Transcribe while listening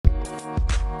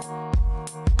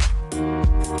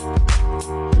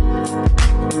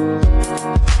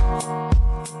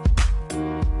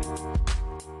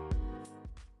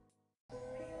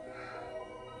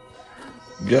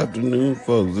Good afternoon,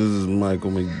 folks. This is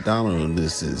Michael McDonald, and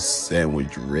this is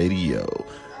Sandwich Radio.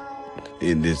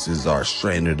 And this is our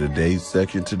Strain of the Day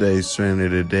section. Today's Strain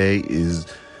of the Day is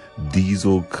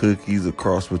Diesel Cookies, a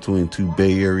cross between two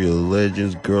Bay Area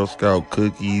legends, Girl Scout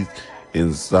Cookies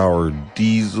and Sour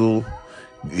Diesel.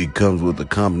 It comes with a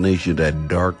combination of that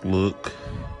dark look,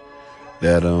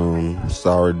 that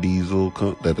Sour Diesel,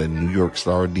 that New York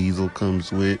Sour Diesel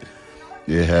comes with.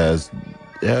 It has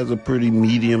a pretty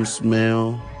medium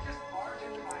smell.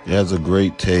 It has a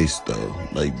great taste though.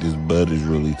 Like, this bud is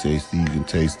really tasty. You can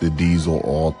taste the diesel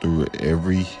all through it.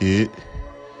 Every hit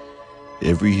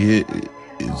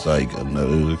is like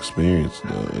another experience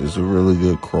though. It's a really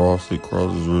good cross. It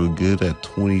crosses really good at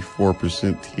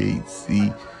 24%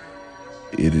 THC.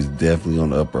 It is definitely on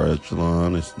the upper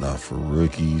echelon. It's not for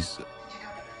rookies.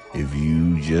 If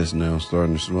you just now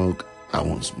starting to smoke, I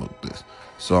won't smoke this.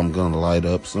 So I'm going to light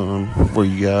up some for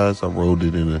you guys. I rolled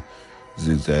it in a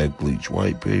zigzag bleach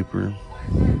white paper.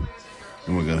 And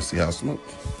we're going to see how it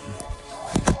smokes.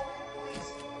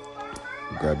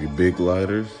 Grab your big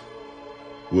lighters.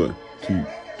 1, 2,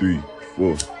 3,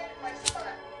 4.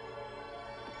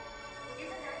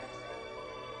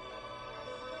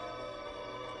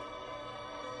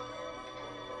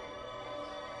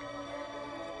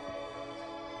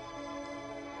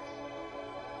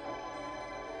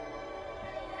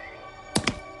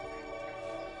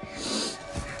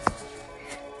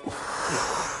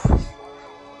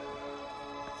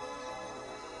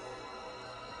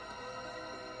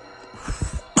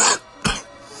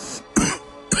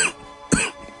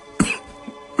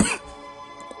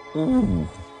 Ooh.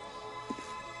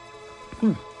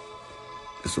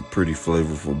 It's a pretty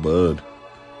flavorful bud.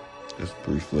 It's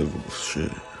pretty flavorful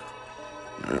shit.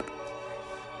 Yeah.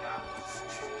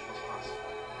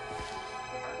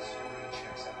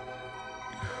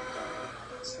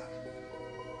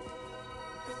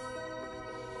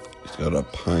 It's got a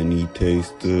piney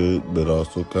taste to it, but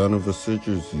also kind of a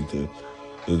citrusy taste.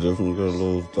 It definitely got a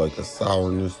little, like, a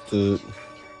sourness to it.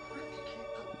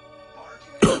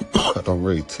 I don't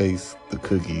really taste the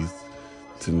cookies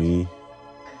to me.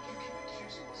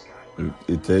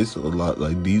 It tastes a lot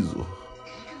like diesel.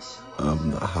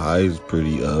 The high is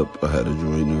pretty up. I had a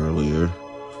joint earlier.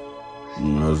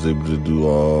 I was able to do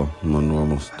all my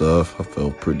normal stuff. I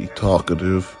felt pretty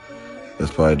talkative.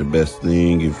 That's probably the best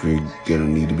thing. If you're gonna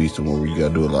need to be somewhere where you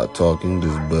gotta do a lot of talking,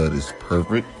 this bud is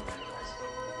perfect.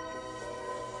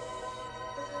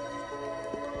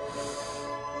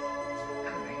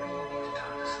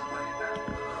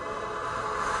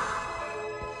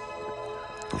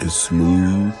 It's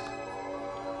smooth.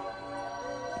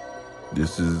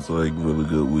 This is like really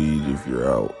good weed if you're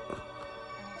out.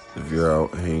 If you're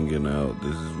out hanging out,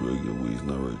 this is really good weed. It's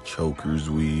not really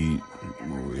choker's weed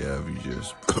where we have you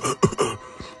just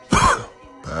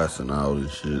passing out and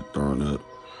shit, throwing up.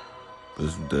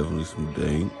 This is definitely some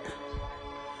dank.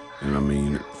 And I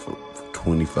mean, for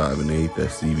 25 and 8, that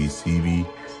CBCB,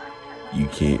 you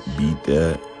can't beat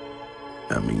that.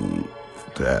 I mean,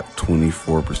 to have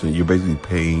 24%, you're basically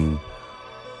paying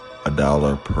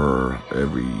 $1 per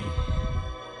every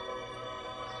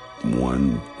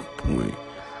 1 point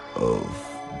of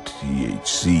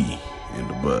THC in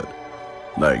the bud.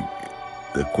 Like,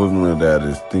 the equivalent of that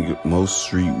is, think most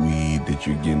street weed that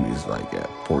you're getting is like at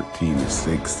 14 to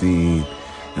 16,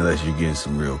 unless you're getting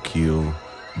some real kill.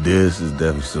 This is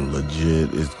definitely some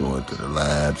legit. It's going to the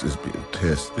labs. It's being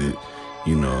tested.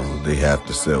 You know, they have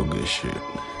to sell good shit.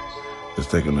 Let's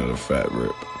take another fat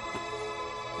rip.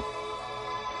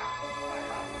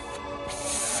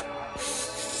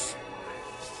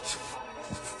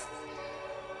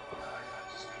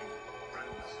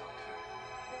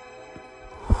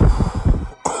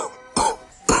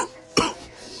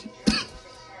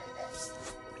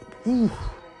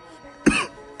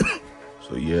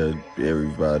 So yeah,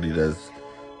 everybody, that's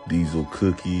Diesel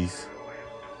Cookies.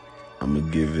 I'm gonna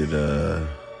give it a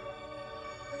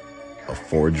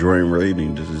 4 joint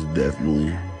rating. This is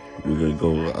definitely, we're gonna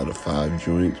go out of 5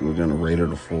 joints. We're gonna rate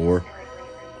it a 4.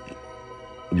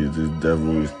 This is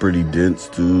definitely, it's pretty dense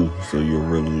too, so you'll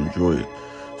really enjoy it.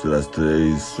 So that's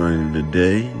today's strain of the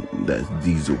day. That's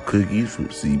Diesel Cookies from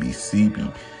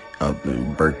CBCB out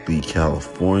in Berkeley,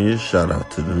 California. Shout out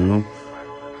to them.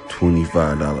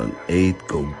 $25 an eighth.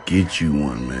 Go get you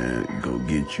one, man. Go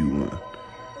get you one.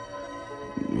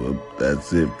 Well,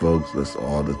 that's it, folks. That's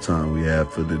all the time we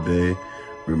have for today.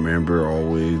 Remember,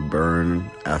 always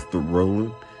burn after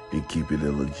rolling and keep it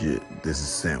legit. This is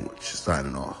Sandwich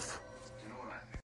signing off.